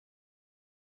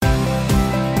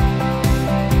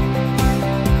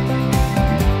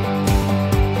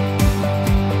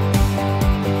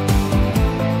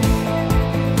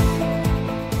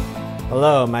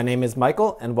Hello, my name is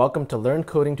Michael and welcome to Learn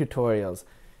Coding Tutorials.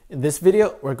 In this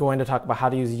video, we're going to talk about how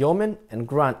to use Yeoman and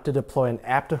Grunt to deploy an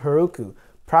app to Heroku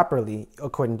properly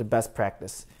according to best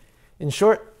practice. In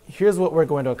short, here's what we're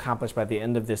going to accomplish by the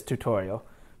end of this tutorial.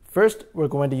 First, we're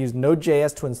going to use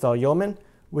Node.js to install Yeoman,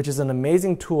 which is an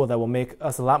amazing tool that will make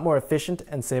us a lot more efficient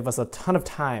and save us a ton of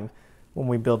time when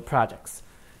we build projects.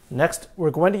 Next, we're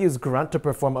going to use Grunt to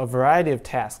perform a variety of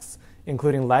tasks,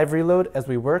 including Livereload as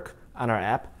we work on our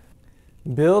app,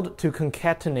 build to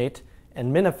concatenate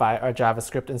and minify our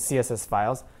JavaScript and CSS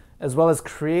files, as well as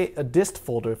create a dist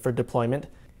folder for deployment,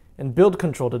 and build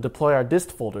control to deploy our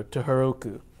dist folder to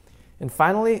Heroku. And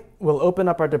finally, we'll open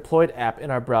up our deployed app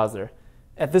in our browser.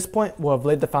 At this point, we'll have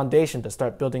laid the foundation to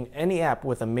start building any app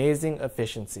with amazing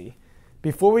efficiency.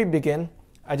 Before we begin,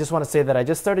 I just want to say that I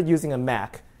just started using a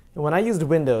Mac, and when I used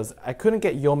Windows, I couldn't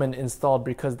get Yeoman installed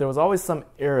because there was always some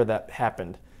error that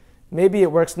happened. Maybe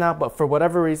it works now, but for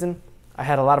whatever reason, I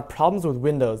had a lot of problems with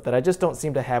Windows that I just don't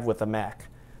seem to have with a Mac.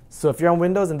 So if you're on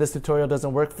Windows and this tutorial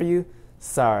doesn't work for you,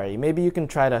 sorry. Maybe you can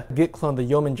try to git clone the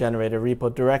Yeoman generator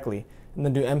repo directly and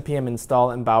then do npm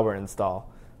install and bower install.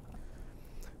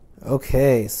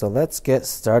 Okay, so let's get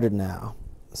started now.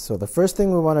 So the first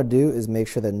thing we want to do is make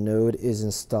sure that Node is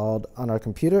installed on our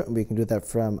computer. We can do that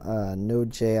from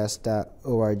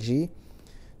nodejs.org.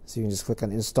 So you can just click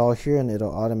on install here and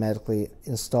it'll automatically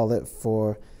install it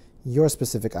for your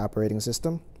specific operating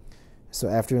system. So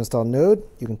after you install Node,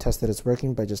 you can test that it's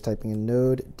working by just typing in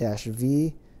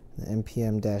node-v,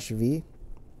 npm-v,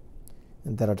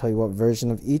 and that'll tell you what version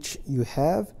of each you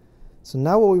have. So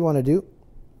now what we want to do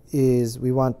is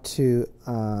we want to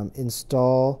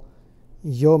install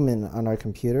Yeoman on our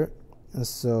computer. And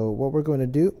so what we're going to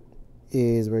do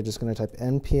is we're just going to type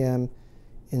npm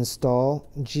install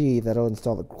g. That'll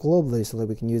install it globally so that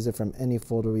we can use it from any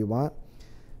folder we want.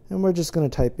 And we're just going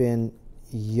to type in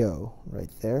yo right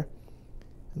there.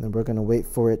 And then we're going to wait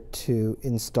for it to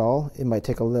install. It might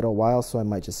take a little while, so I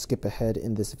might just skip ahead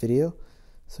in this video.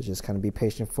 So just kind of be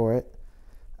patient for it.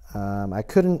 I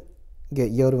couldn't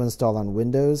get Yo to install on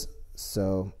Windows,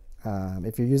 so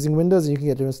if you're using Windows and you can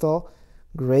get it to install,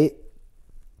 great.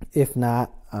 If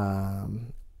not,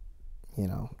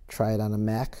 try it on a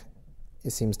Mac.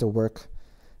 It seems to work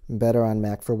better on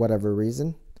Mac for whatever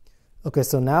reason. Okay,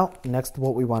 so now next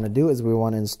what we want to do is we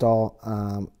want to install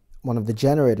one of the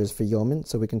generators for Yeoman.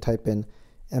 So we can type in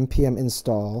npm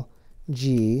install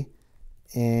g,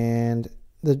 and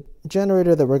the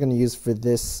generator that we're going to use for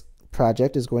this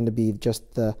project is going to be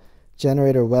just the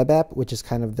generator web app, which is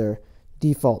kind of their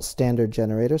default standard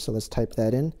generator. So let's type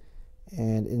that in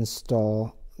and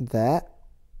install that.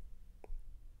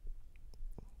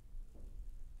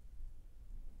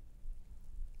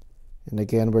 And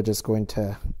again, we're just going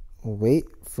to wait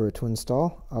for it to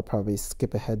install. I'll probably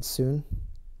skip ahead soon.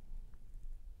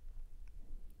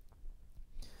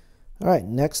 All right,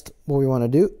 next what we want to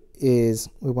do is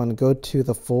we want to go to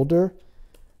the folder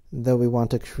that we want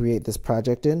to create this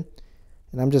project in.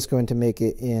 And I'm just going to make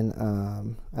it in,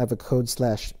 I have a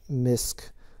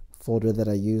code/misc folder that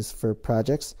I use for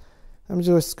projects. I'm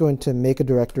just going to make a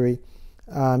directory.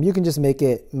 You can just make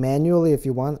it manually if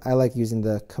you want. I like using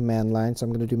the command line, so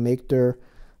I'm going to do make dir.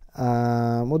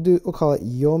 We'll call it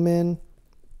Yeoman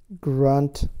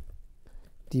Grunt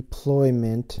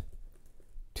Deployment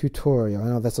Tutorial. I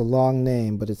know that's a long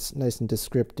name, but it's nice and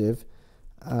descriptive,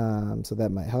 so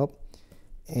that might help.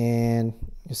 And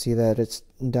you see that it's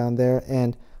down there,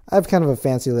 and I have kind of a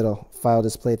fancy little file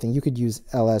display thing. You could use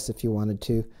ls if you wanted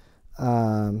to.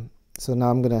 So now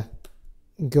I'm gonna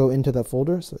go into that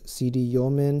folder. So cd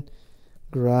Yeoman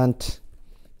Grunt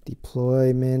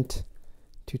Deployment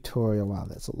Tutorial. Wow,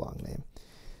 that's a long name.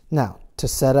 Now to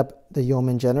set up the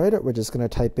Yeoman generator, we're just gonna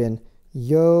type in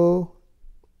yo.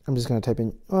 I'm just gonna type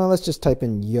in, well, let's just type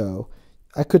in yo.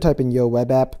 I could type in yo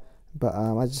web app, but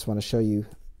I just want to show you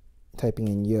typing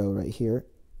in yo right here.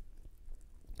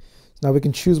 So now we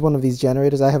can choose one of these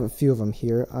generators. I have a few of them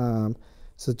here.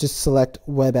 So just select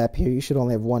web app here. You should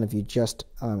only have one if you just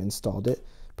installed it.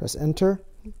 Press enter.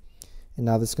 And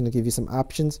now this is going to give you some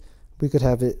options. We could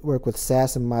have it work with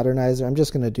Sass and Modernizer. I'm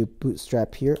just going to do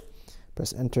Bootstrap here.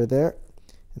 Press enter there.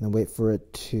 And then wait for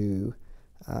it to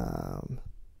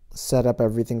set up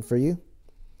everything for you.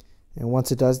 And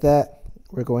once it does that,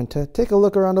 we're going to take a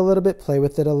look around a little bit, play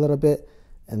with it a little bit,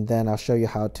 and then I'll show you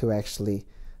how to actually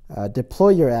deploy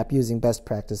your app using best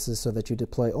practices so that you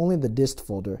deploy only the dist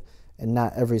folder and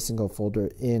not every single folder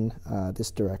in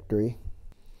this directory.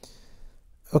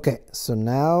 Okay, so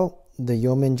now the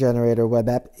Yeoman generator web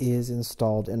app is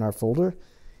installed in our folder.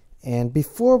 And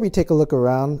before we take a look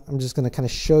around, I'm just going to kind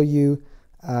of show you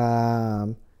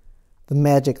the the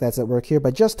magic that's at work here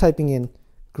by just typing in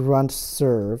grunt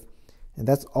serve. And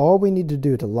that's all we need to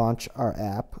do to launch our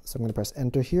app. So I'm going to press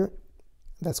enter here.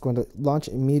 That's going to launch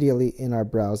immediately in our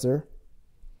browser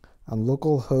on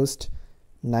localhost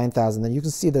 9000. Then you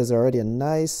can see there's already a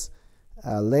nice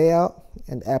layout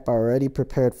and app already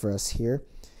prepared for us here.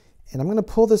 And I'm going to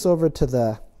pull this over to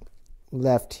the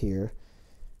left here.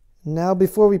 Now,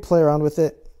 before we play around with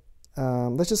it,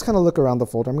 let's just kind of look around the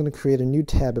folder. I'm going to create a new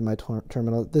tab in my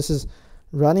terminal. This is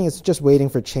running. It's just waiting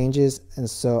for changes, and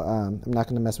so I'm not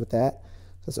going to mess with that.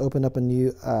 So let's open up a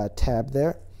new tab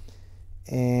there.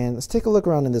 And let's take a look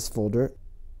around in this folder.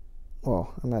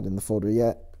 Well, I'm not in the folder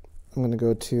yet. I'm going to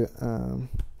go to,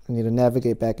 I need to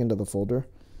navigate back into the folder.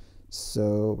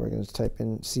 So we're going to type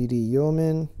in cd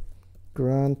yeoman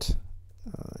grunt,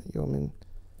 yeoman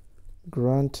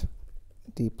grunt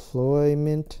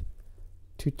deployment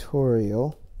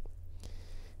tutorial.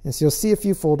 And so you'll see a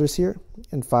few folders here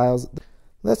and files.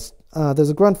 There's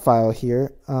a grunt file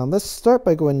here. Let's start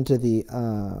by going into the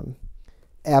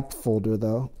app folder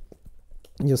though.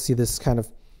 You'll see this kind of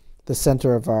the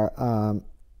center of our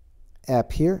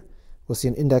app here. We'll see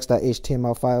an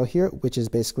index.html file here, which is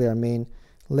basically our main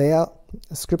layout,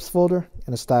 a scripts folder,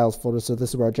 and a styles folder. So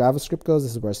this is where our JavaScript goes,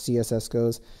 this is where our CSS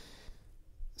goes.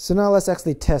 So now let's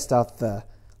actually test out the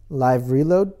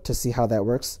Livereload to see how that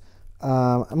works.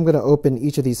 I'm going to open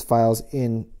each of these files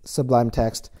in Sublime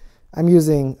Text. I'm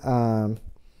using a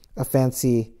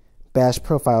fancy bash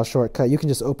profile shortcut. You can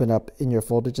just open up in your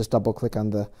folder, just double click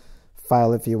on the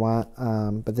file if you want,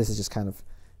 but this is just kind of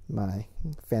my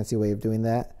fancy way of doing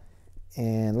that.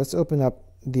 And let's open up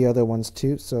the other ones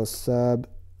too. So let's open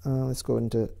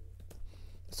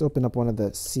up one of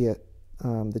the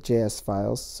JS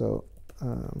files. So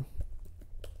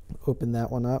open that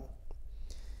one up,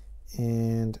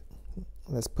 and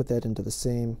let's put that into the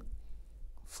same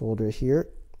folder here.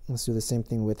 Let's do the same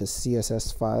thing with the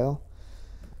CSS file,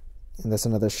 and that's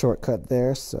another shortcut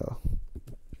there, so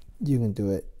you can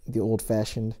do it the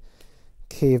old-fashioned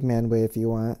caveman way if you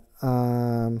want.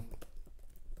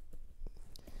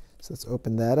 So let's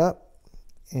open that up,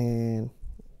 and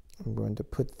I'm going to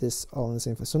put this all in the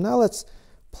same file. So now let's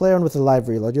play around with the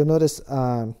Livereload. You'll notice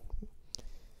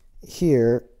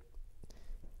here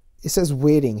it says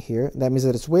waiting here. That means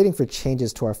that it's waiting for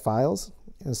changes to our files.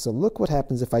 And so look what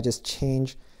happens if I just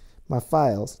change my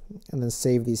files and then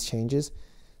save these changes.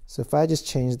 So if I just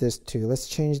change this to, let's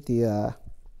change the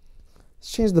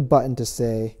button to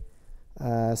say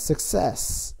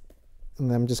success. And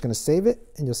then I'm just going to save it,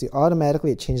 and you'll see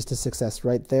automatically it changes to success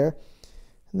right there.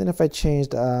 And then if I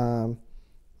changed,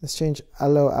 let's change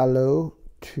allo allo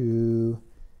to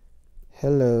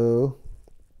hello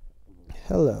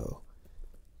hello,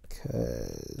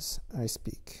 because I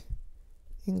speak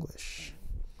English.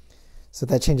 So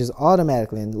that changes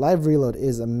automatically, and Livereload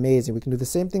is amazing. We can do the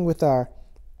same thing with our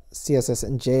CSS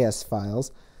and JS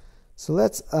files. So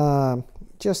let's,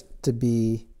 just to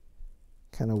be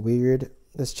kind of weird,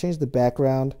 let's change the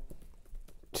background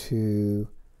to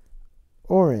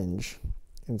orange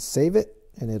and save it,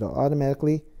 and it'll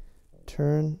automatically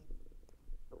turn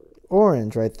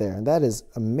orange right there. And that is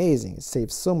amazing. It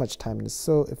saves so much time and is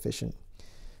so efficient.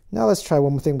 Now let's try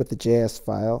one more thing with the JS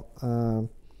file. I'm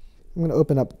going to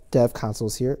open up dev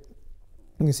consoles here.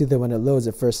 You can see that when it loads,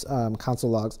 it first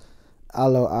console logs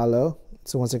allo allo.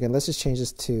 So once again, let's just change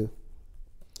this to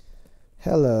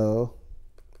hello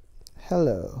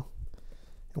hello.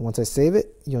 And once I save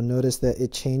it, you'll notice that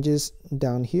it changes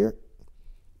down here.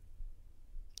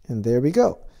 And there we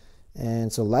go.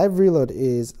 And so Livereload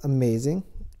is amazing.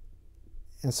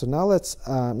 And so now let's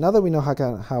now that we know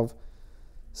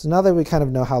now that we kind of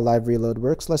know how Livereload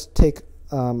works, let's take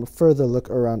a further look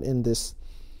around in this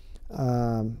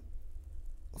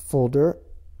folder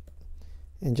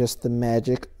and just the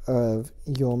magic of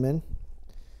Yeoman.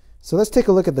 So let's take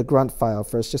a look at the grunt file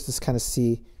first, just to kind of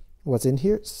see what's in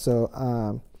here. So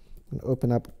I'm going to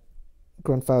open up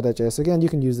grunt file.js. Again, you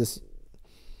can use this.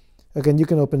 Again, you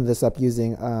can open this up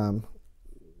using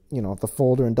the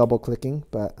folder and double clicking,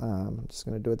 but I'm just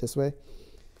going to do it this way.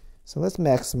 So let's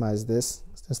maximize this,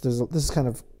 since this is kind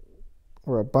of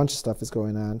where a bunch of stuff is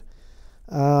going on.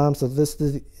 So this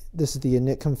is the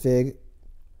init config,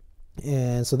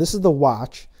 and so this is the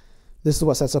watch. This is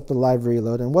what sets up the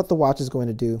Livereload, and what the watch is going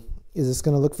to do is it's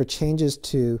going to look for changes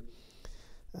to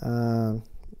our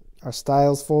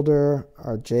styles folder,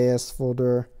 our JS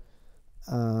folder,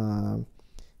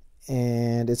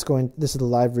 and this is the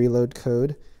Livereload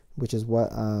code, which is what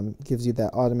gives you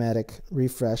that automatic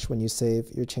refresh when you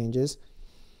save your changes.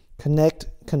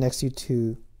 Connects you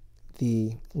to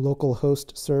the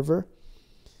localhost server,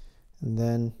 and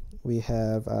then we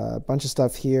have a bunch of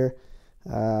stuff here.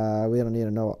 We don't need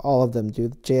to know what all of them do.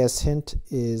 JS hint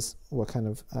is what kind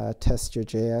of test your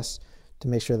JS to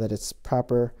make sure that it's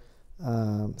proper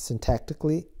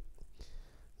syntactically.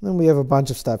 Then we have a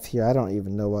bunch of stuff here. I don't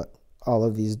even know what all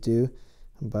of these do,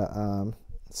 but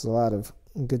it's a lot of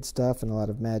good stuff and a lot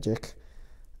of magic.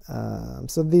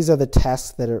 So these are the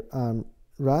tasks that are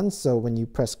run. So when you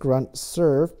press grunt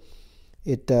serve,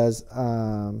 it does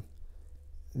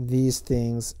these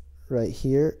things right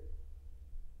here.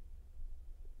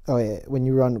 Oh yeah, when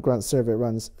you run grunt serve, it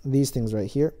runs these things right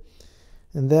here.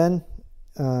 And then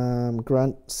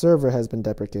grunt server has been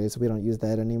deprecated, so we don't use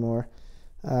that anymore.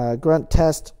 Grunt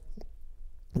test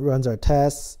runs our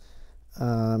tests.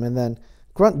 And then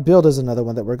grunt build is another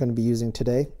one that we're going to be using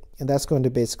today. And that's going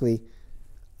to basically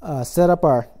set up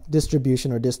our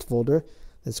distribution or dist folder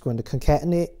that's going to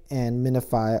concatenate and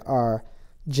minify our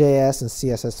JS and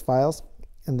CSS files.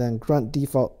 And then grunt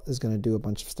default is going to do a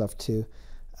bunch of stuff too.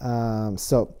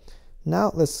 So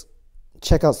now let's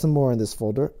check out some more in this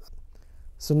folder.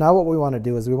 So now what we want to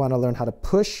do is we want to learn how to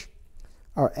push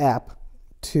our app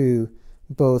to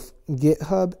both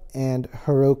GitHub and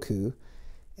Heroku.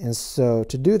 And so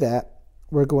to do that,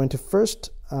 we're going to first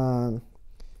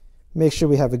make sure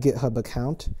we have a GitHub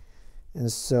account.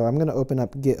 And so I'm going to open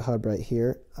up GitHub right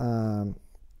here.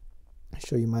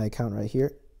 Show you my account right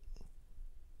here.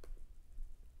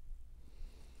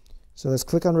 So let's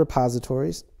click on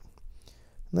repositories.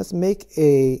 Let's make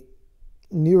a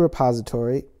new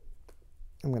repository.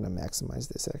 I'm going to maximize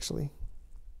this actually.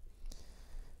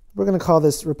 We're going to call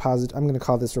this repository. I'm going to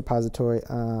call this repository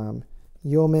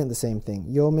Yeoman, the same thing.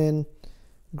 Yeoman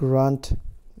Grunt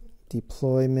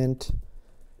deployment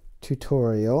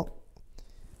tutorial.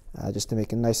 Just to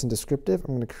make it nice and descriptive,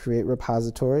 I'm going to create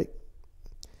repository.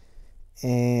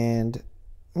 And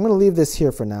I'm going to leave this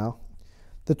here for now.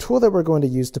 The tool that we're going to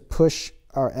use to push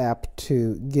our app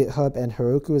to GitHub and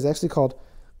Heroku is actually called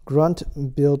Grunt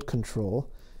Build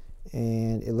Control.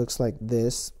 And it looks like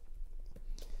this.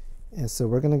 And so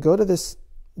we're going to go to this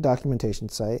documentation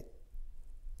site.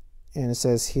 And it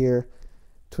says here,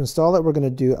 to install it, we're going to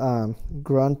do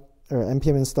grunt or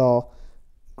npm install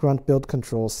grunt build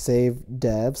control save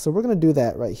dev. So we're going to do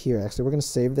that right here. Actually, we're going to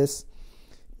save this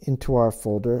into our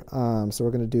folder. So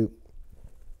we're going to do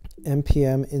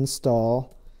npm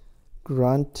install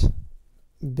grunt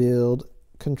build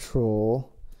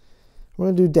control.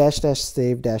 We're going to do --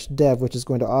 save - dev, which is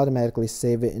going to automatically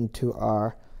save it into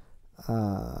our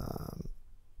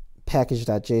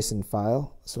package.json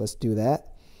file. So let's do that.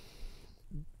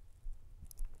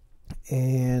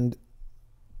 And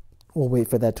we'll wait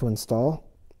for that to install.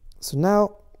 So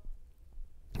now,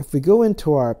 if we go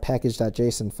into our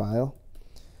package.json file,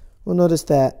 we'll notice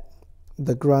that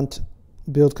the grunt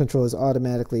build control is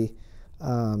automatically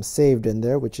saved in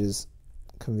there, which is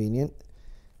convenient.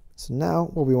 So now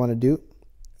what we want to do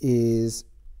is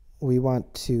we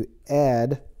want to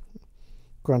add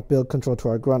grunt build control to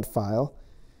our grunt file.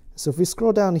 So if we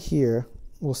scroll down here,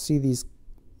 we'll see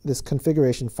this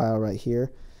configuration file right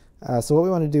here. So what we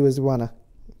want to do is we want to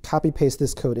copy paste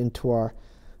this code into our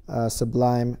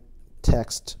Sublime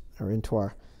text or into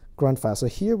our grunt file. So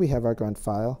here we have our grunt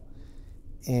file.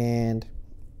 And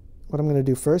what I'm going to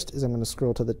do first is I'm going to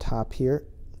scroll to the top here.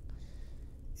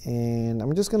 And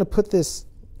I'm just going to put this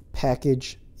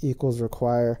package equals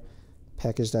require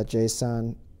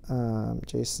package.json,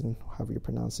 JSON, however you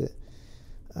pronounce it.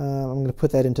 I'm going to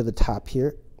put that into the top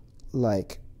here,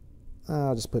 like,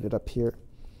 I'll just put it up here,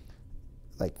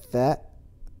 like that.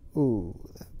 Ooh,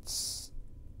 that's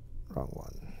wrong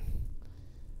one.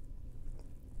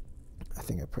 I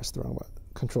think I pressed the wrong one.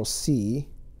 Control C,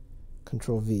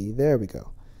 Control V, there we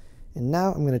go. And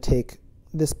now I'm going to take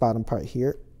this bottom part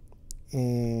here,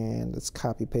 and let's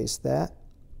copy paste that.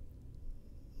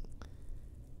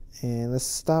 And let's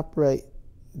stop right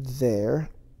there.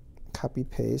 Copy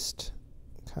paste,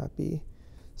 copy.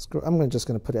 Scroll. I'm just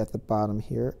going to put it at the bottom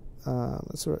here.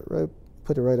 Let's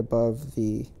put it right above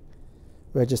the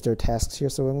register tasks here.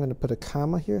 So I'm going to put a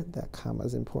comma here. That comma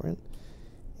is important.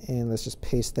 And let's just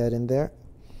paste that in there.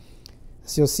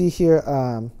 So you'll see here,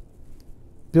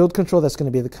 build control, that's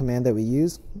going to be the command that we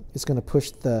use. It's going to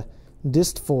push the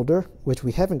dist folder, which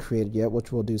we haven't created yet,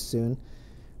 which we'll do soon.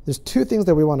 There's two things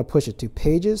that we want to push it to.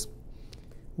 Pages,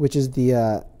 which is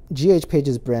the GH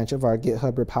Pages branch of our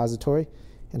GitHub repository,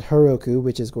 and Heroku,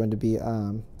 which is going to be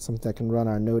something that can run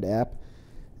our Node app.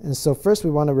 And so first we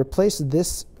want to replace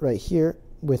this right here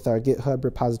with our GitHub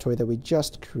repository that we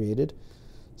just created.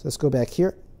 So let's go back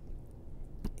here.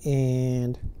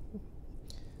 And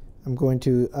I'm going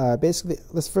to basically,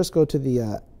 let's first go to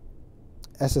the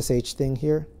SSH thing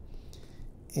here.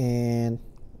 And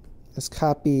let's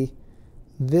copy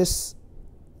this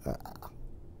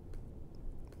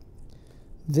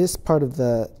this part of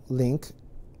the link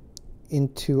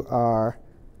into our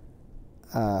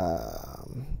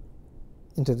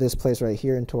into this place right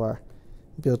here, into our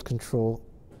build control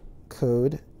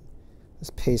code. Let's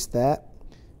paste that.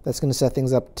 That's going to set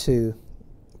things up to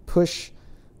push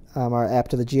our app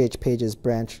to the GH Pages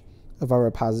branch of our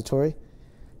repository.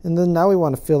 And then now we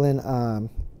want to fill in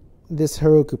this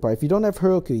Heroku part. If you don't have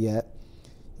Heroku yet,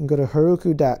 you can go to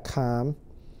heroku.com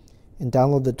and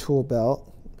download the tool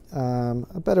belt.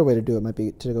 A better way to do it might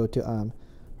be to go to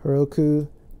Heroku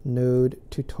node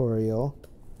tutorial,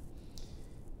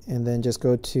 and then just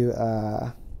go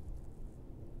to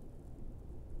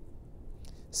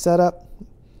setup,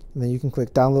 and then you can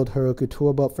click download Heroku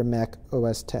tool belt for Mac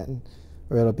OS 10,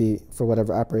 or it'll be for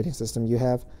whatever operating system you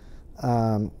have.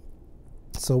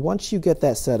 So once you get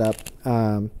that set up,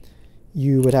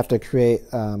 you would have to create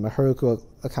a Heroku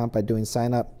account by doing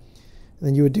sign up. And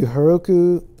then you would do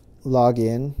Heroku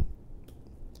login.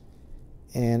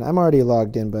 And I'm already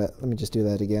logged in, but let me just do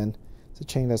that again. So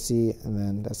chang.c, and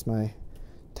then that's my,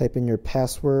 type in your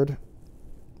password.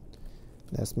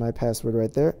 That's my password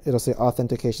right there. It'll say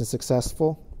authentication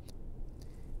successful.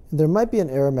 There might be an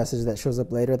error message that shows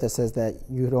up later that says that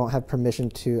you don't have permission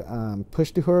to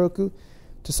push to Heroku.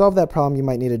 To solve that problem, you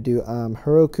might need to do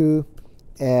Heroku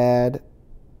add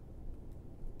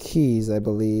keys, I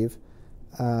believe.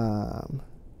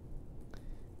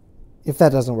 If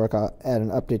that doesn't work, I'll add an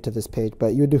update to this page.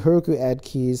 But you would do Heroku add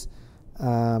keys.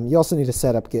 You also need to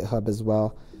set up GitHub as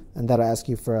well, and that'll ask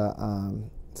you for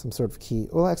some sort of key.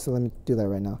 Well, actually, let me do that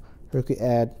right now. Heroku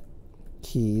add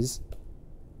keys.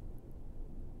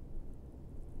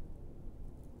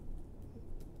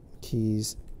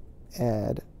 Keys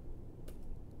add.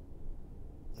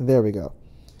 There we go.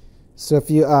 So if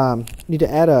you need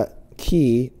to add a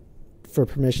key for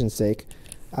permission's sake,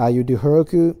 you do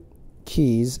Heroku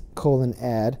keys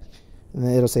 :add, and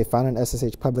then it'll say found an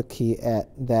SSH public key at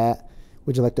that.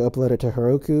 Would you like to upload it to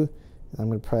Heroku? I'm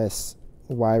going to press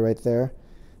Y right there.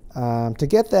 To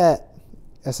get that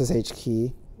SSH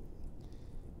key,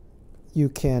 you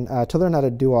can, to learn how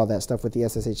to do all that stuff with the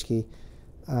SSH key,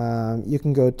 you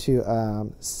can go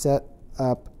to set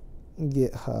up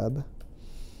GitHub,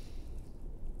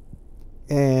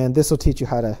 and this will teach you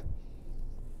how to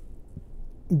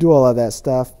do all of that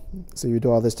stuff. So you do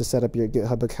all this to set up your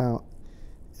GitHub account,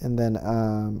 and then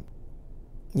and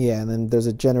then there's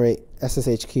a generate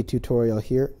SSH key tutorial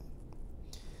here.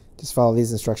 Just follow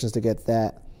these instructions to get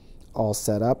that all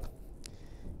set up.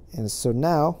 And so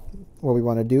now what we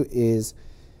want to do is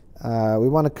we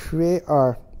want to create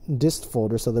our dist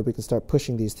folder so that we can start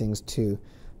pushing these things to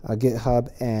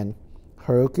GitHub and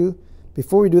Heroku.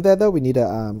 Before we do that, though, we need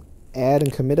to add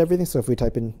and commit everything. So if we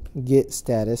type in git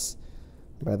status,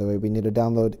 by the way, we need to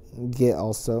download Git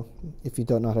also. If you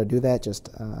don't know how to do that,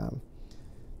 just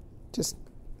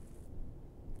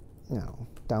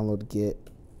download Git.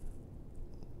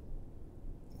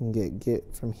 You can get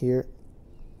Git from here.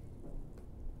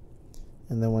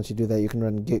 And then once you do that, you can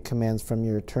run Git commands from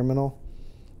your terminal.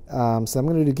 So I'm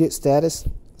going to do git status.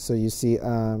 So you see,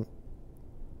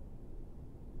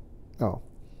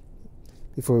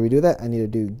 before we do that, I need to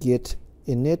do git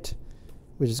init,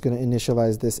 which is going to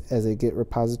initialize this as a Git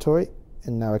repository.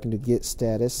 And now I can do git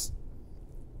status.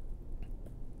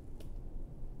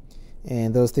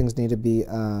 And those things need to be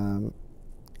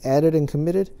added and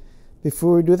committed.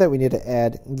 Before we do that, we need to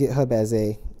add GitHub as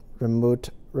a remote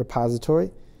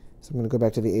repository. So I'm going to go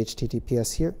back to the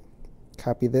HTTPS here,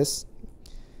 copy this.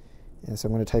 And so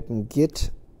I'm going to type in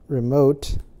git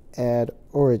remote add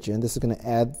origin. This is going to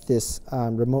add this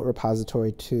remote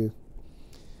repository to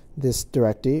this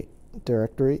directory.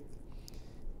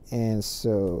 And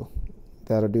so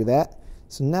that'll do that.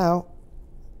 So now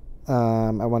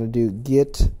I want to do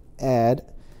git add.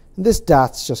 This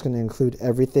dot's just going to include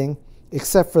everything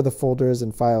except for the folders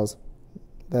and files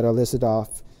that are listed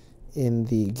off in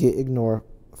the git ignore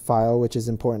file, which is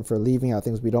important for leaving out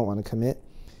things we don't want to commit.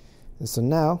 And so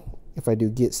now if I do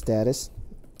git status,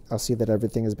 I'll see that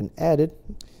everything has been added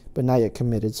but not yet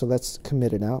committed. So let's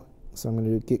commit it now. So I'm going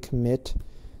to do git commit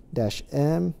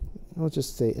 -m. We'll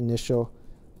just say initial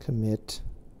commit.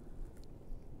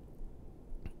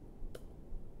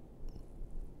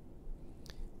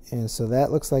 And so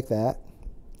that looks like that.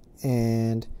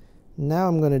 And now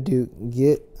I'm going to do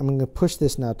I'm going to push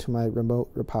this now to my remote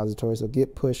repository. So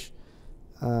git push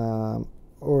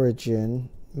origin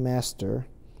master.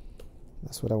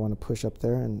 That's what I want to push up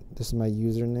there. And this is my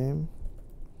username.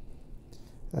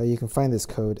 You can find this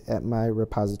code at my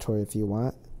repository if you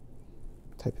want.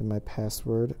 Type in my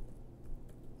password.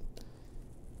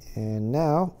 And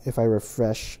now, if I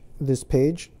refresh this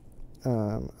page,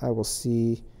 I will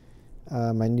see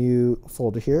my new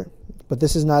folder here. But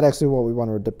this is not actually what we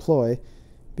want to deploy,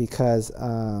 because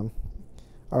our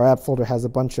app folder has a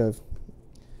bunch of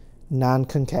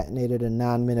non-concatenated and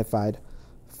non-minified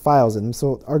files in them.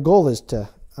 So our goal is to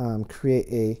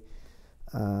create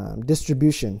a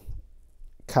distribution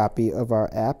copy of our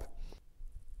app.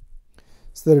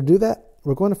 So to do that,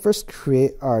 we're going to first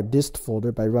create our dist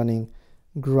folder by running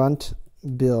grunt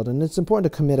build. And it's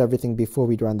important to commit everything before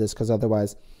we run this, because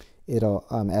otherwise it'll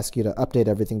ask you to update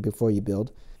everything before you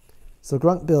build. So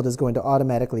grunt build is going to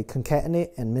automatically concatenate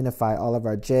and minify all of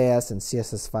our JS and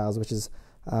CSS files, which is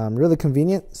really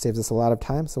convenient, saves us a lot of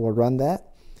time. So we'll run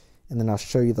that, and then I'll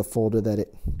show you the folder that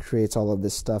it creates all of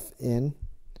this stuff in.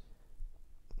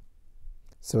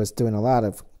 So it's doing a lot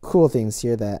of cool things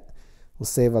here that will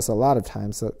save us a lot of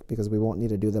time, because we won't need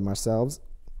to do them ourselves.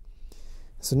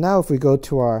 So now if we go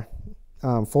to our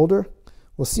folder,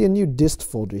 we'll see a new dist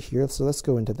folder here. So let's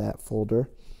go into that folder,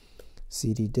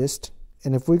 cd dist.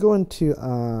 And if we go into,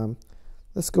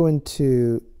 let's go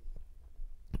into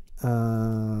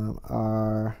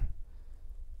our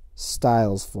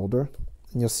styles folder,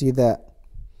 and you'll see that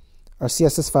our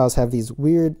CSS files have these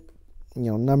weird,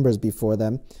 numbers before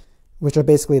them, which are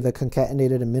basically the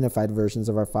concatenated and minified versions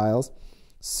of our files.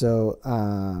 So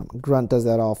Grunt does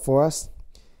that all for us.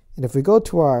 And if we go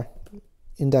to our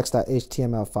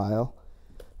index.html file,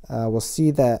 we'll see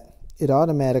that it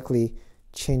automatically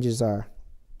changes our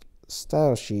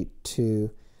style sheet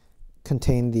to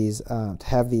contain these, to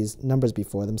have these numbers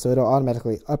before them. So it'll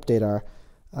automatically update our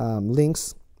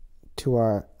links to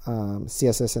our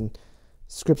CSS and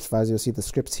scripts files. You'll see the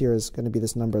scripts here is going to be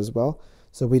this number as well.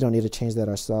 So we don't need to change that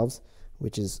ourselves,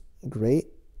 which is great.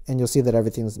 And you'll see that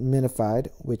everything's minified,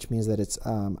 which means that it's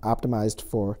optimized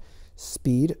for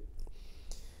speed.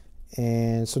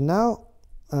 And so now,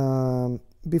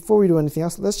 before we do anything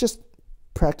else, let's just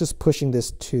practice pushing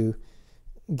this to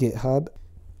GitHub.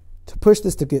 To push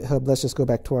this to GitHub, let's just go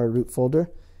back to our root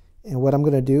folder. And what I'm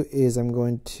going to do is I'm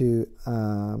going to,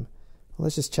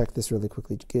 let's just check this really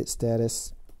quickly, git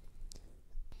status.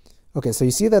 Okay, so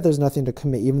you see that there's nothing to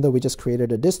commit, even though we just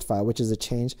created a dist file, which is a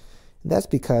change. And that's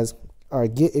because our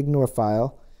git ignore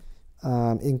file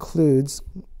includes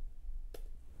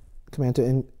command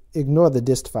to ignore the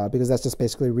dist file, because that's just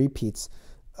basically repeats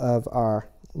of our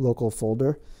local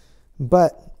folder.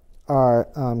 But our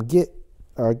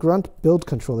grunt build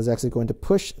control is actually going to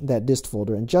push that dist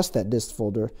folder, and just that dist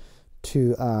folder,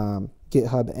 to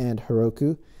GitHub and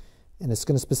Heroku. And it's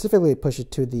going to specifically push it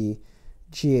to the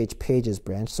GH Pages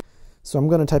branch. So I'm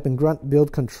going to type in grunt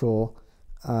build control,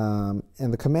 and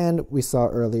the command we saw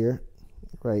earlier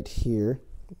right here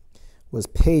was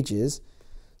pages.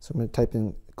 So I'm going to type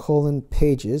in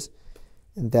 :pages,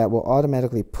 and that will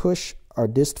automatically push our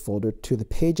dist folder to the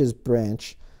pages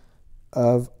branch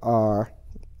of our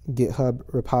GitHub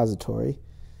repository.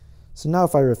 So now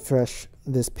if I refresh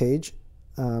this page,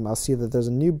 I'll see that there's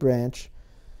a new branch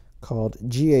called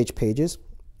GH Pages,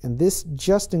 and this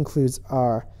just includes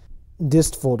our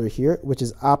dist folder here, which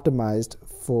is optimized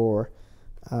for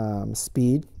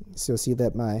speed. So you'll see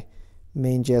that my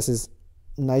main.js is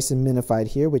nice and minified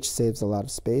here, which saves a lot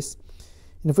of space.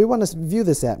 And if we want to view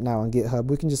this app now on GitHub,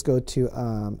 we can just go to,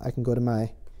 I can go to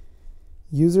my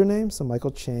username, so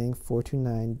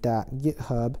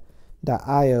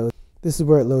michaelchang429.github.io. This is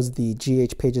where it loads the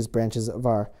GH Pages branches of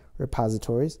our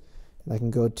repositories. And I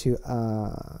can go to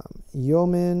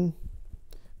Yeoman,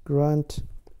 Grunt,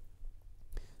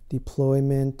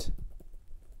 deployment,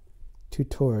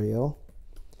 tutorial.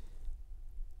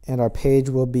 And our page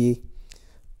will be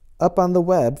up on the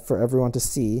web for everyone to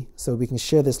see, so we can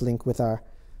share this link with our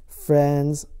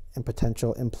friends and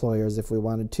potential employers if we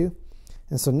wanted to.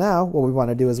 And so now what we want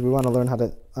to do is we want to learn how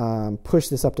to push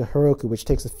this up to Heroku, which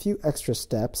takes a few extra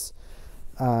steps.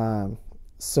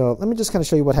 So let me just kind of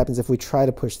show you what happens if we try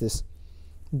to push this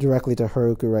directly to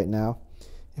Heroku right now.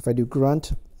 If I do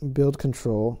grunt build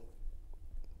control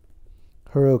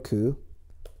Heroku,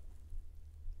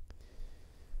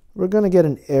 we're going to get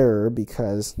an error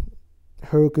because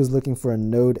Heroku is looking for a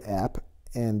Node app,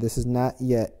 and this is not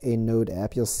yet a Node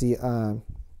app. You'll see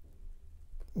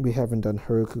we haven't done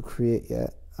Heroku create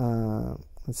yet.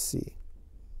 Let's see.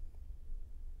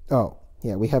 Oh,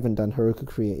 yeah, we haven't done Heroku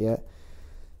create yet.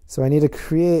 So I need to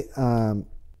create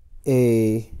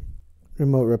a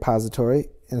remote repository,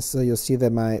 and so you'll see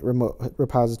that my remote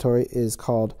repository is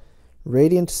called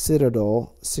Radiant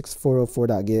Citadel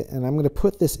 6404.git, and I'm going to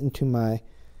put this into my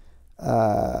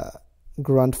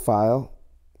grunt file.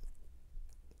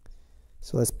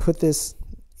 So let's put this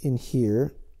in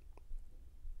here,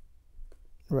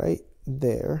 right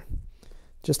there.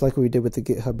 just like we did with the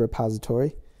GitHub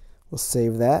repository. We'll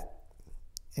save that.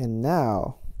 And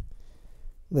now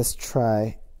let's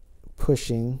try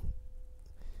pushing.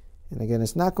 And again,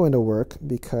 it's not going to work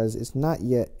because it's not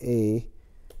yet a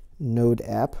Node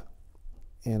app.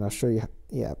 And I'll show you,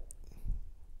 yeah.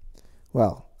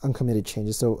 Well, uncommitted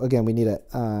changes. So again, we need to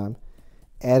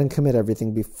add and commit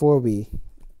everything before we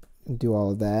do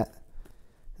all of that.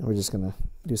 And we're just going to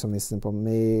do something simple.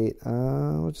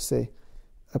 We'll just say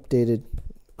updated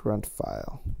grunt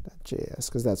file.js,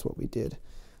 because that's what we did.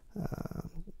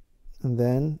 And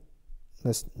then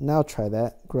let's now try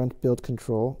that. Grunt build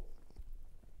control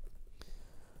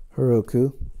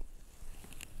Heroku.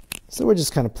 So we're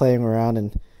just kind of playing around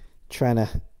and trying to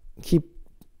keep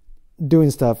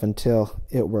doing stuff until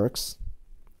it works.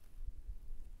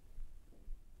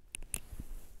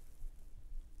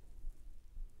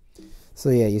 So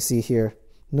yeah, you see here,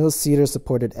 no Cedar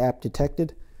supported app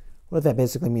detected. What that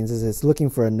basically means is it's looking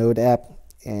for a Node app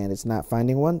and it's not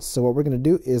finding one. So what we're going to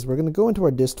do is we're going to go into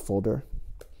our dist folder,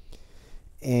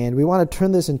 and we want to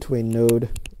turn this into a Node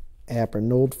app or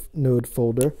Node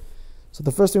folder. So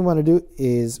the first thing we want to do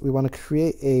is we want to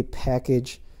create a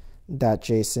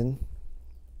package.json,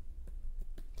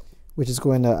 which is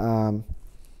going to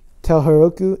tell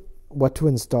Heroku what to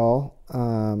install.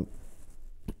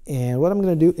 And what I'm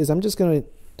going to do is I'm just going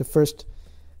to first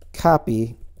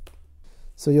copy.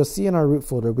 So you'll see in our root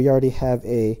folder, we already have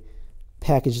a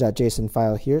package.json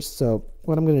file here. So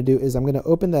what I'm going to do is I'm going to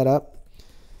open that up.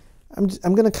 I'm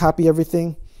going to copy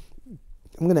everything.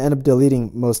 I'm going to end up deleting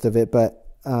most of it, but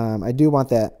I do want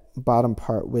that bottom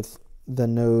part with the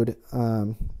Node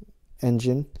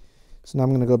engine. So now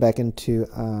I'm going to go back into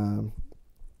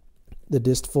the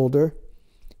dist folder,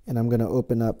 and I'm going to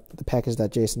open up the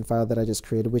package.json file that I just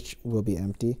created, which will be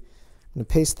empty. I'm going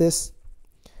to paste this.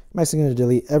 I'm actually going to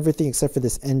delete everything except for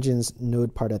this engine's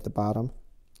Node part at the bottom.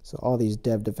 So all these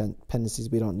dev dependencies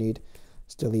we don't need.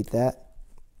 Let's delete that.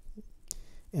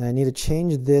 And I need to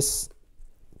change this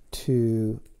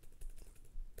to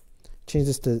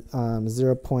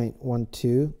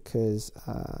 0.12 because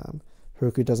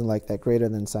Heroku doesn't like that greater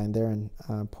than sign there, and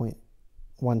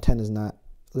 0.110 is not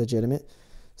legitimate.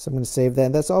 So I'm going to save that,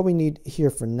 and that's all we need here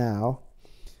for now.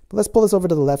 But let's pull this over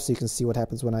to the left so you can see what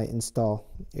happens when I install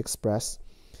Express.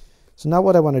 So now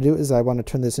what I want to do is I want to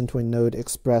turn this into a Node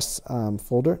Express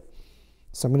folder.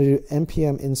 So I'm going to do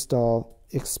npm install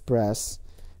Express.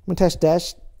 I'm going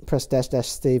to press --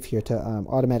 save here to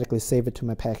automatically save it to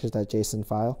my package.json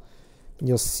file. And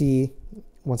you'll see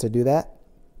once I do that,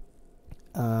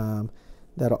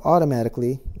 that'll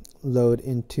automatically load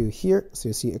into here. So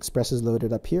you'll see Express is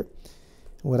loaded up here.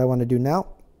 And what I want to do now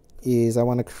is I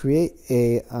want to create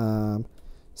a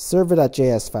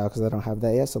server.js file because I don't have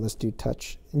that yet. So let's do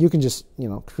touch. You can just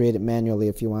create it manually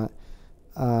if you want,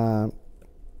 but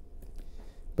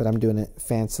I'm doing it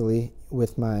fancily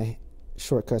with my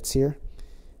shortcuts here.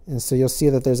 And so you'll see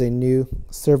that there's a new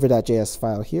server.js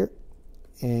file here,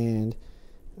 and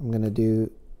I'm going to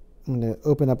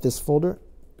open up this folder,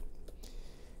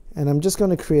 and I'm just going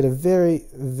to create a very,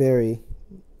 very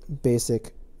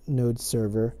basic Node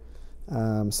server.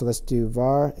 So let's do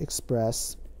var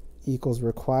express equals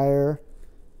require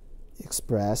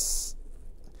express.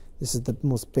 This is the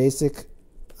most basic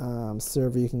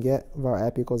server you can get. Var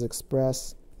app equals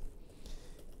express.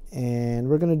 And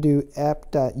we're going to do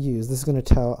app.use. This is going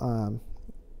to tell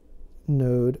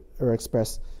Node or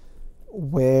Express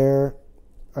where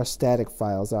our static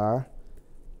files are,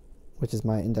 which is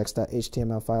my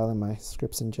index.html file and my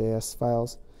scripts and JS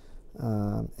files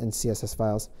and CSS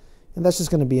files. And that's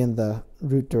just going to be in the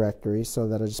root directory, so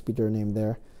that'll just be their name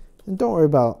there. And don't worry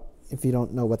about if you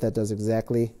don't know what that does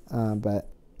exactly, but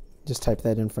just type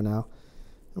that in for now.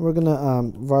 And we're going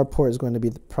to, var port is going to be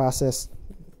the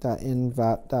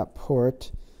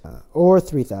process.invat.port or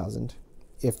 3000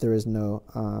 if there is no.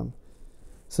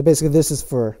 So basically this is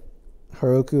for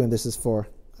Heroku and this is for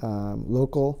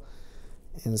local.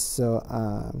 And so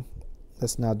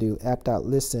let's now do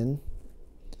app.listen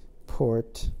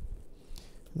port.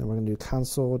 And then we're going to do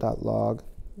console.log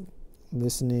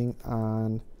listening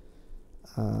on,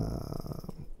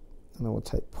 and then we'll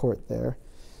type port there.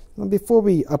 And before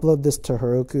we upload this to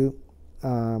Heroku,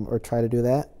 or try to do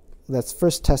that, let's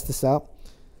first test this out.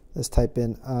 Let's type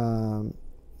in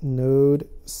node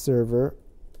server.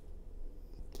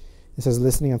 It says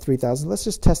listening on 3000. Let's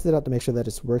just test it out to make sure that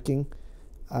it's working.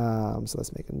 So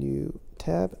let's make a new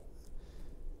tab.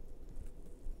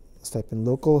 Let's type in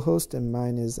localhost, and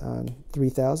mine is on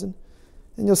 3000.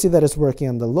 And you'll see that it's working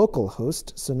on the local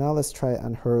host. So now let's try it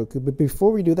on Heroku. But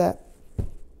before we do that,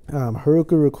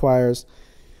 Heroku requires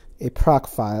a proc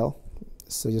file.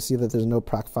 So you'll see that there's no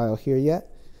proc file here yet.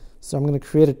 So I'm going to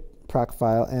create a proc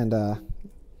file, and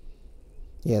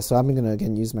yeah, so I'm going to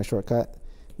again use my shortcut.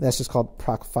 That's just called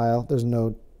proc file. There's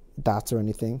no dots or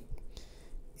anything.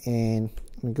 And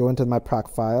I'm going to go into my proc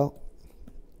file,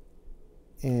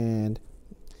 and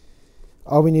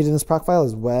all we need in this proc file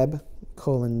is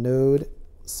web:node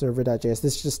server.js.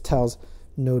 This just tells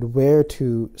Node where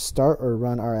to start or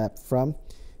run our app from,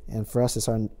 and for us it's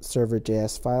our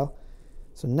server.js file.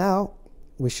 So now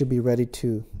we should be ready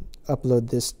to upload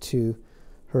this to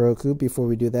Heroku. Before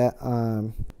we do that,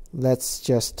 let's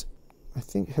just, I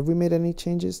think, have we made any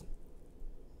changes?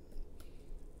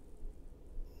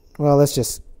 Well, let's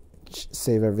just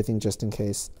save everything just in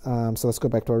case. So let's go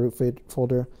back to our root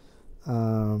folder.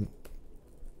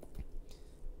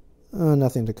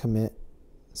 Nothing to commit.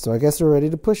 So I guess we're ready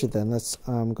to push it then. Let's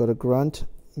go to grunt,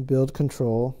 build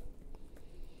control.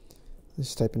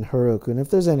 Let's type in Heroku, and if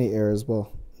there's any errors, we'll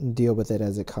deal with it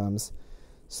as it comes.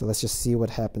 So let's just see what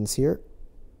happens here.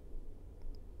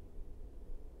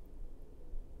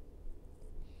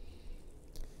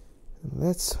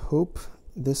 Let's hope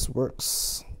this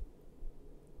works.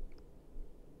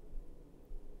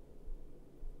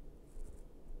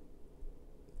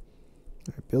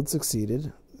 All right, build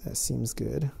succeeded. That seems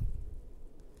good.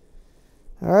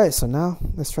 All right, so now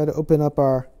let's try to open up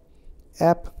our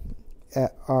app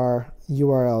at our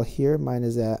URL here. Mine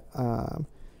is at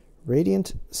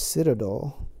Radiant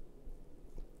Citadel.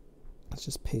 Let's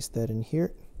just paste that in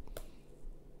here.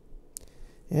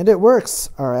 And it works.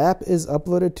 Our app is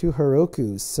uploaded to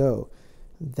Heroku. So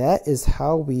that is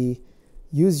how we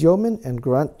use Yeoman and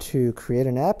Grunt to create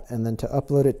an app and then to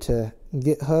upload it to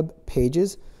GitHub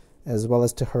Pages as well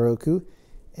as to Heroku.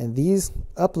 And these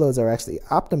uploads are actually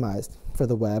optimized for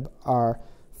the web. Our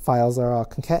files are all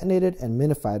concatenated and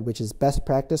minified, which is best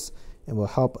practice and will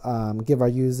help give our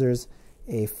users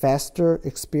a faster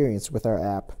experience with our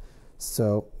app.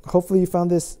 So hopefully you found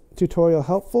this tutorial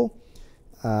helpful.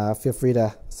 Feel free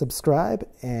to subscribe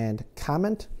and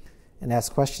comment and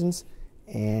ask questions.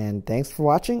 And thanks for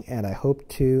watching, and I hope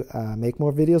to make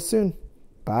more videos soon.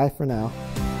 Bye for now.